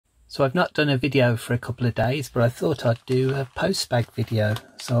So I've not done a video for a couple of days, but I thought I'd do a Postbag video.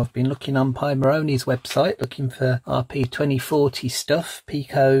 So I've been looking on Pimoroni's website, looking for RP2040 stuff,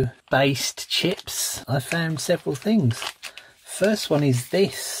 Pico based chips. I found several things. First one is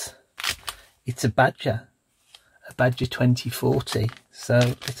this. It's a Badger 2040. So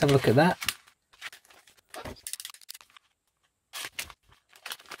let's have a look at that.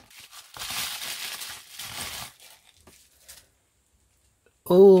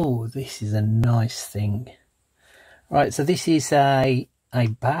 Oh, this is a nice thing. Right, so this is a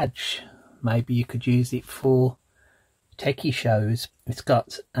badge. Maybe you could use it for techie shows. It's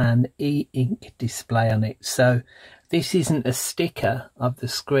got an e-ink display on it. So this isn't a sticker of the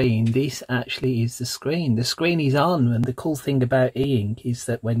screen. This actually is the screen. The screen is on, and the cool thing about e-ink is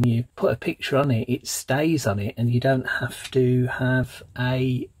that when you put a picture on it, it stays on it, and you don't have to have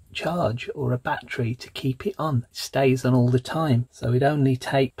a charge or a battery to keep it on. It stays on all the time, so it only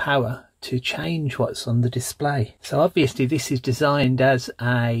takes power to change what's on the display. So obviously this is designed as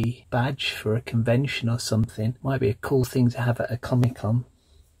a badge for a convention or something. Might be a cool thing to have at a Comic-Con.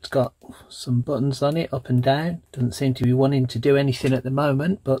 It's got some buttons on it up and down. Doesn't seem to be wanting to do anything at the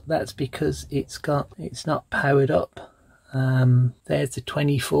moment, but that's because it's not powered up. There's the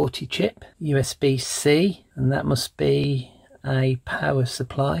 2040 chip, USB-C, and that must be a power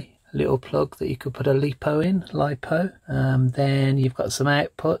supply, a little plug that you could put a LiPo. Then you've got some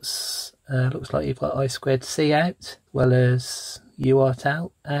outputs. Looks like you've got I2C out, as well as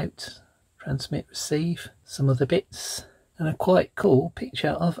UART out, transmit, receive, some other bits, and a quite cool picture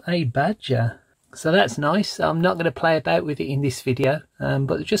of a Badger. So that's nice. I'm not going to play about with it in this video,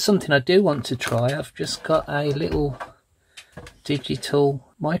 but just something I do want to try. I've just got a little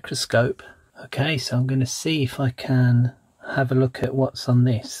digital microscope. Okay, so I'm going to see if I can have a look at what's on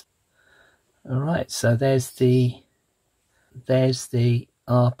this. Alright, so there's the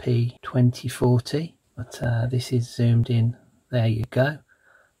RP2040, but this is zoomed in. There you go,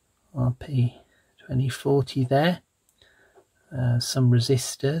 RP2040 there. Some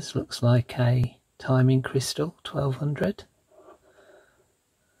resistors, looks like a timing crystal, 1200,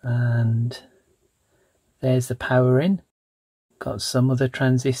 and there's the power in. Got some other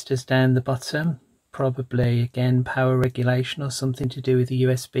transistors down the bottom, probably again power regulation or something to do with the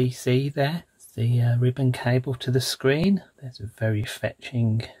USB-C there. The ribbon cable to the screen. There's a very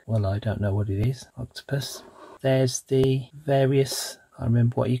fetching, well, I don't know what it is, octopus. There's the various, I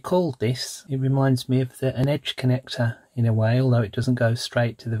remember what you called this. It reminds me of an edge connector in a way, although it doesn't go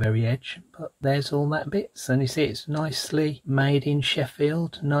straight to the very edge. But there's all that bits, and you see it's nicely made in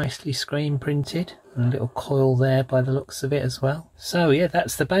Sheffield, nicely screen printed. And a little coil there by the looks of it as well. So yeah,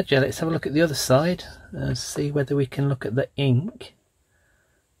 that's the Badger. Let's have a look at the other side and see whether we can look at the ink.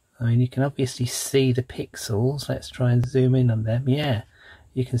 I mean, you can obviously see the pixels. Let's try and zoom in on them. Yeah,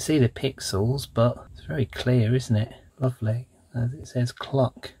 you can see the pixels, but it's very clear, isn't it? Lovely. As it says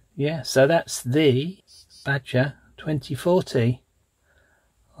clock. Yeah, so that's the Badger 2040.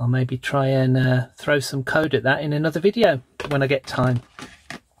 I'll maybe try and throw some code at that in another video when I get time.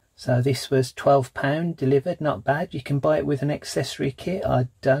 So this was £12 delivered, not bad. You can buy it with an accessory kit. I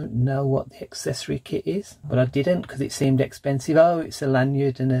don't know what the accessory kit is, but I didn't because it seemed expensive. Oh, it's a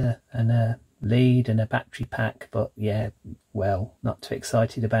lanyard and a lead and a battery pack, but yeah, well, not too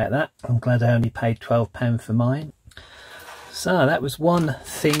excited about that. I'm glad I only paid £12 for mine. So that was one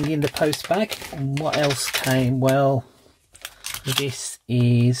thing in the post bag. And what else came? Well, this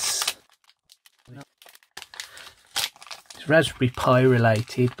is Raspberry Pi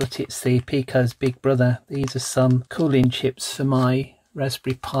related, but it's the Pico's big brother. These are some cooling chips for my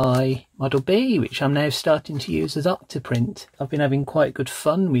Raspberry Pi Model B, which I'm now starting to use as Octoprint. I've been having quite good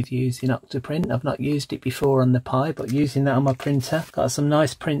fun with using Octoprint. I've not used it before on the Pi, but using that on my printer, got some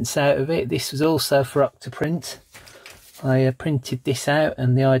nice prints out of it. This was also for Octoprint. I printed this out,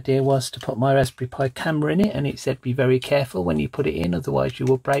 and the idea was to put my Raspberry Pi camera in it, and it said be very careful when you put it in, otherwise you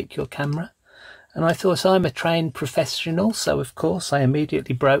will break your camera. And I thought, I'm a trained professional, so of course I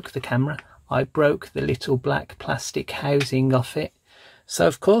immediately broke the camera. I broke the little black plastic housing off it. So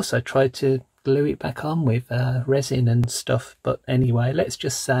of course I tried to glue it back on with resin and stuff. But anyway, let's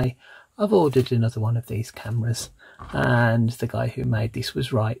just say I've ordered another one of these cameras, and the guy who made this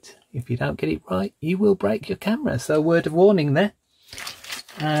was right. If you don't get it right, you will break your camera. So word of warning there.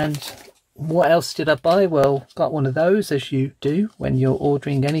 And what else did I buy? Well, got one of those, as you do when you're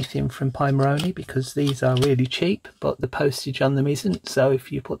ordering anything from Pimoroni, because these are really cheap, but the postage on them isn't. So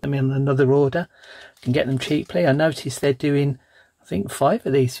if you put them in another order, you can get them cheaply. I noticed they're doing, I think 5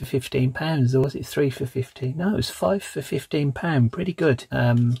 of these for £15, or was it 3 for 15? No, it was 5 for £15. Pretty good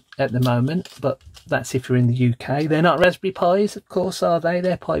at the moment, but that's if you're in the UK. They're not Raspberry Pis, of course, are they?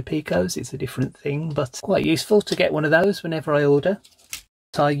 They're Pi Picos. It's a different thing, but quite useful to get one of those whenever I order.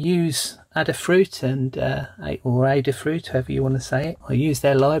 So I use Adafruit or Adafruit, however you want to say it. I use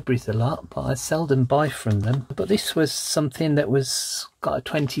their libraries a lot, but I seldom buy from them. But this was something that was got a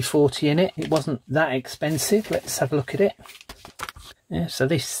 2040 in it. It wasn't that expensive. Let's have a look at it. Yeah, so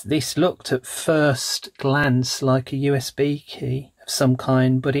this looked at first glance like a USB key of some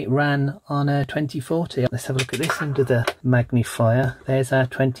kind, but it ran on a 2040. Let's have a look at this under the magnifier. There's our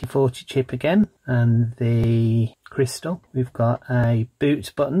 2040 chip again, and the crystal. We've got a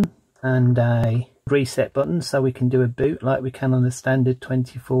boot button and a reset button, so we can do a boot like we can on the standard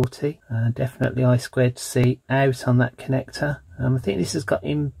 2040. Definitely I2C out on that connector. I think this has got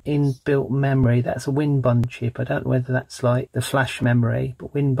inbuilt memory. That's a WinBond chip. I don't know whether that's like the flash memory,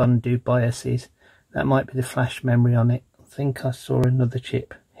 but WinBond do BIOSes. That might be the flash memory on it. I think I saw another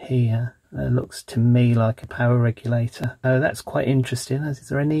chip here. Looks to me like a power regulator. Oh, that's quite interesting. Is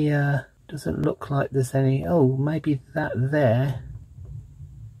there any doesn't look like there's any. Oh, maybe that there.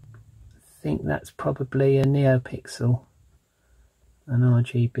 I think that's probably a NeoPixel, an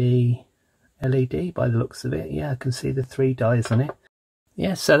RGB LED by the looks of it. Yeah, I can see the 3 dies on it.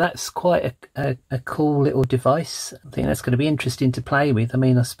 Yeah, so that's quite a cool little device. I think that's going to be interesting to play with. I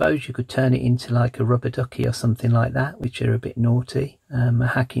mean, I suppose you could turn it into like a rubber ducky or something like that, which are a bit naughty. A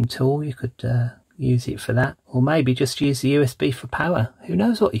hacking tool, you could use it for that, or maybe just use the USB for power. Who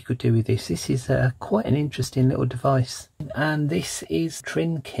knows what you could do with this. This is quite an interesting little device. And this is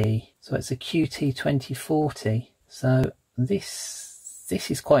Trinkey, so it's a QT2040. So this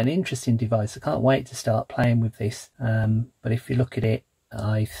is quite an interesting device. I can't wait to start playing with this. But if you look at it,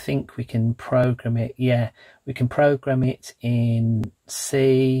 I think we can program it. Yeah, we can program it in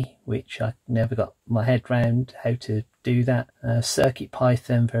C, which I never got my head round how to do that. Circuit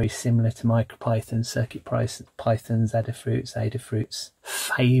Python, very similar to MicroPython. Circuit Python's Adafruit's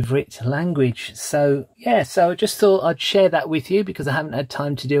favourite language. So yeah, so I just thought I'd share that with you because I haven't had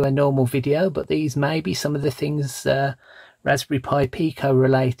time to do a normal video, but these may be some of the things Raspberry Pi Pico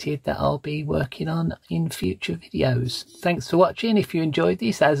related that I'll be working on in future videos. Thanks for watching. If you enjoyed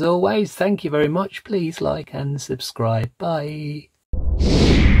this, as always, thank you very much. Please like and subscribe. Bye.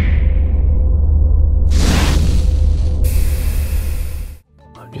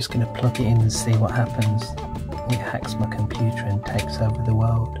 I'm just going to plug it in and see what happens. It hacks my computer and takes over the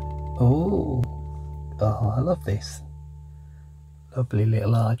world. Oh, I love this. Lovely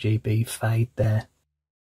little RGB fade there.